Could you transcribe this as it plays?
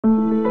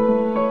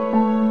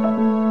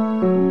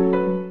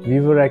We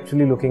were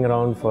actually looking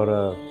around for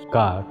a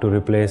car to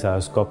replace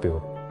our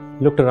Scorpio.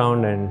 Looked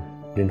around and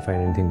didn't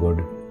find anything good.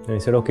 And he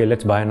said, okay,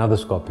 let's buy another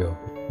Scorpio.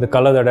 The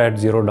color that I had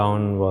zeroed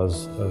down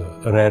was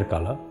a rare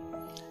color.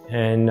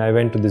 And I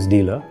went to this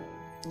dealer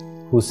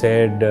who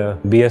said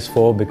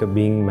BS4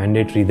 being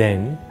mandatory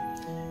then,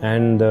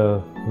 and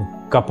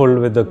coupled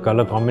with the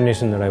color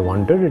combination that I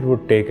wanted, it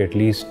would take at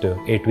least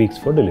 8 weeks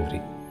for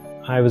delivery.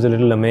 I was a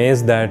little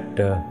amazed that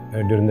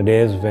during the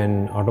days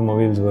when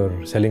automobiles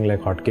were selling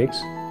like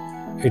hotcakes,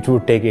 it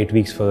would take 8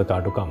 weeks for the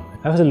car to come.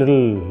 I was a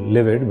little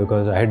livid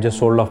because I had just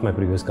sold off my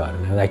previous car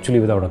and I was actually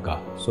without a car.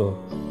 So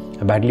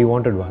I badly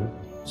wanted one.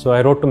 So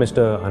I wrote to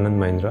Mr.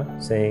 Mahindra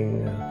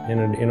saying,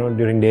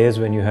 during days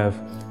when you have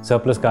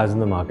surplus cars in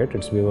the market,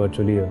 it's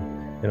virtually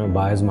a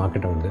buyer's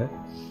market out there.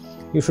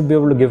 You should be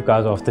able to give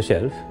cars off the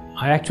shelf.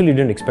 I actually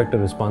didn't expect a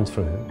response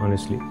from him,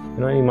 honestly.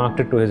 He marked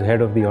it to his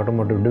head of the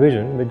automotive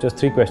division with just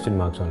 3 question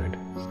marks on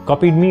it.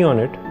 Copied me on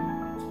it,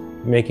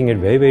 making it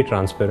very, very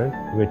transparent,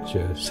 which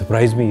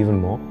surprised me even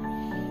more.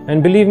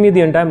 And believe me, the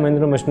entire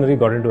Mahindra machinery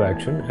got into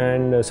action,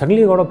 and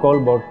suddenly I got a call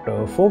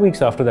about 4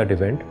 weeks after that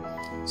event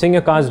saying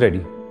your car's ready.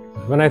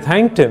 When I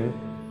thanked him,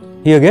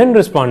 he again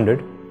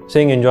responded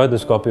saying enjoy the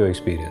Scorpio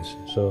experience.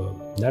 So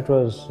that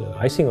was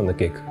icing on the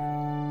cake.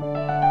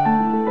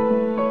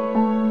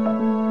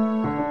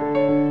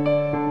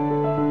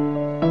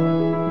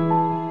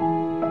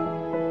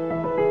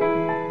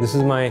 This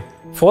is my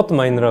 4th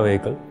Mahindra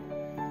vehicle.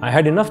 I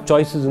had enough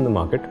choices in the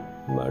market,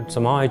 but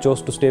somehow I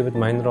chose to stay with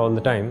Mahindra all the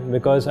time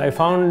because I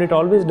found it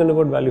always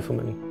delivered value for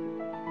money.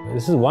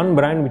 This is one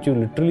brand which you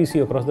literally see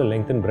across the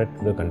length and breadth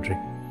of the country,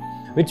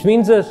 which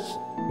means that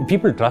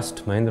people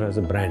trust Mahindra as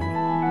a brand.